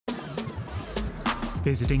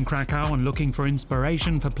Visiting Krakow and looking for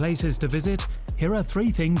inspiration for places to visit? Here are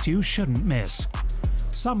 3 things you shouldn't miss.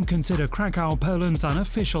 Some consider Krakow Poland's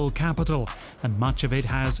unofficial capital, and much of it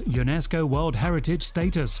has UNESCO World Heritage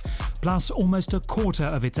status. Plus, almost a quarter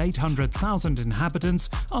of its 800,000 inhabitants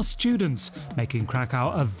are students, making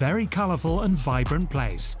Krakow a very colourful and vibrant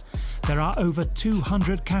place. There are over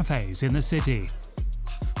 200 cafes in the city,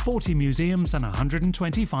 40 museums and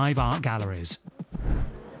 125 art galleries.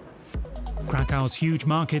 Krakow's huge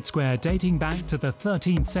market square dating back to the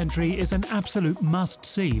 13th century is an absolute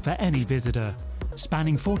must-see for any visitor.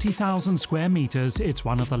 Spanning 40,000 square meters, it's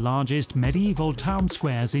one of the largest medieval town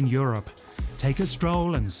squares in Europe. Take a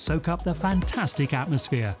stroll and soak up the fantastic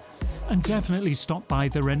atmosphere. And definitely stop by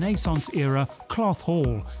the Renaissance-era Cloth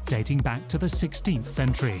Hall, dating back to the 16th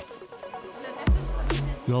century.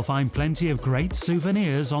 You'll find plenty of great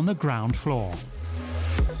souvenirs on the ground floor.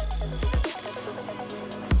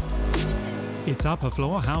 Its upper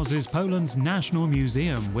floor houses Poland's National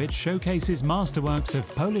Museum, which showcases masterworks of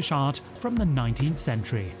Polish art from the 19th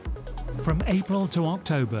century. From April to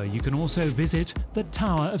October, you can also visit the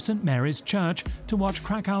Tower of St. Mary's Church to watch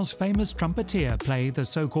Krakow's famous trumpeter play the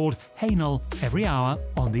so-called Enamel every hour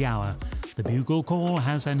on the hour. The bugle call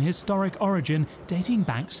has an historic origin dating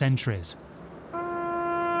back centuries.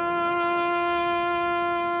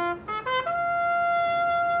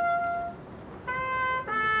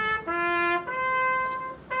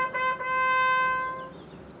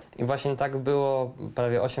 I właśnie tak było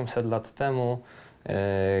prawie 800 lat temu,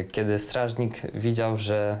 kiedy strażnik widział,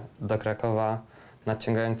 że do Krakowa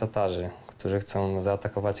nadciągają Tatarzy, którzy chcą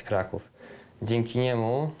zaatakować Kraków. Dzięki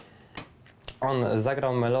niemu on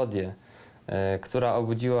zagrał melodię, która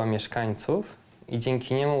obudziła mieszkańców i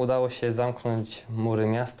dzięki niemu udało się zamknąć mury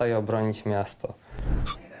miasta i obronić miasto.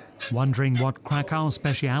 Wondering what Krakow's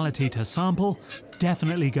speciality to sample?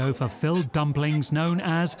 Definitely go for filled dumplings known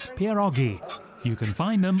as Pierogi. You can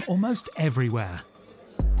find them almost everywhere.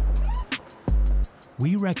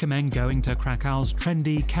 We recommend going to Krakow's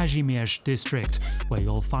trendy Kazimierz district, where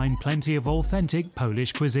you'll find plenty of authentic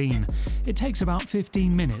Polish cuisine. It takes about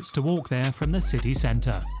 15 minutes to walk there from the city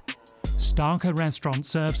centre. Starka Restaurant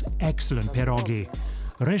serves excellent pierogi.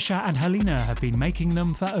 Rysia and Halina have been making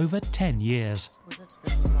them for over 10 years.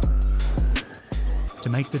 To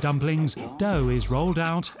make the dumplings, dough is rolled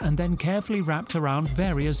out and then carefully wrapped around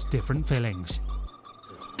various different fillings.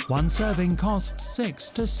 One serving costs 6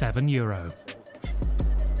 to 7 euro.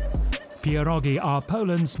 Pierogi are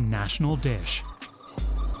Poland's national dish.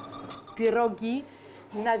 Pierogi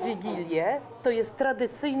na Wigilię to jest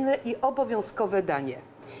tradycyjne i obowiązkowe danie.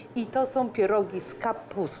 I to są pierogi z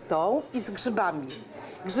kapustą i z grzybami.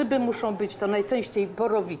 Grzyby muszą być to najczęściej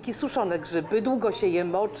borowiki, suszone grzyby. Długo się je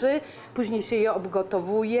moczy, później się je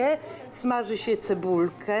obgotowuje, smaży się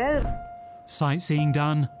cebulkę. Sightseeing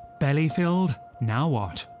done, belly filled, now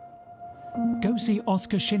what? Go see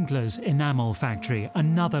Oskar Schindler's Enamel factory,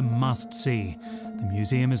 another must-see. The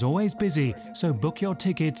museum is always busy, so book your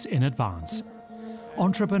tickets in advance.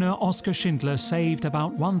 Entrepreneur Oskar Schindler saved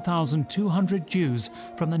about 1,200 Jews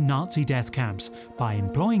from the Nazi death camps by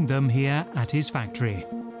employing them here at his factory.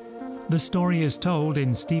 The story is told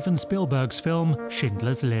in Steven Spielberg's film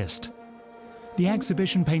Schindler's List. The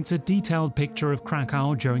exhibition paints a detailed picture of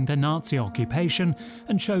Krakow during the Nazi occupation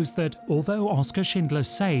and shows that although Oskar Schindler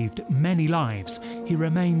saved many lives, he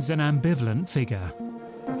remains an ambivalent figure.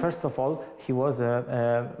 First of all, he was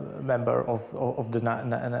a member of the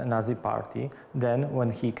Nazi party. Then, when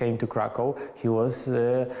he came to Krakow, he was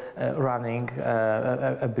running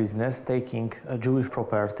a business, taking Jewish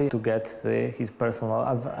property to get his personal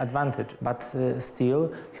advantage. But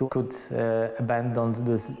still, he could abandon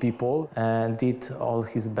these people and did all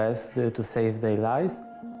his best to save their lives.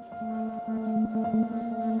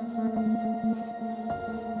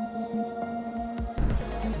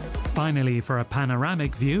 Finally, for a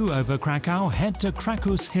panoramic view over Krakow, head to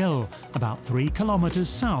Krakus Hill, about 3 kilometers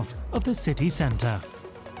south of the city centre.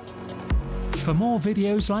 For more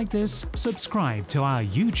videos like this, subscribe to our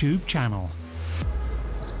YouTube channel.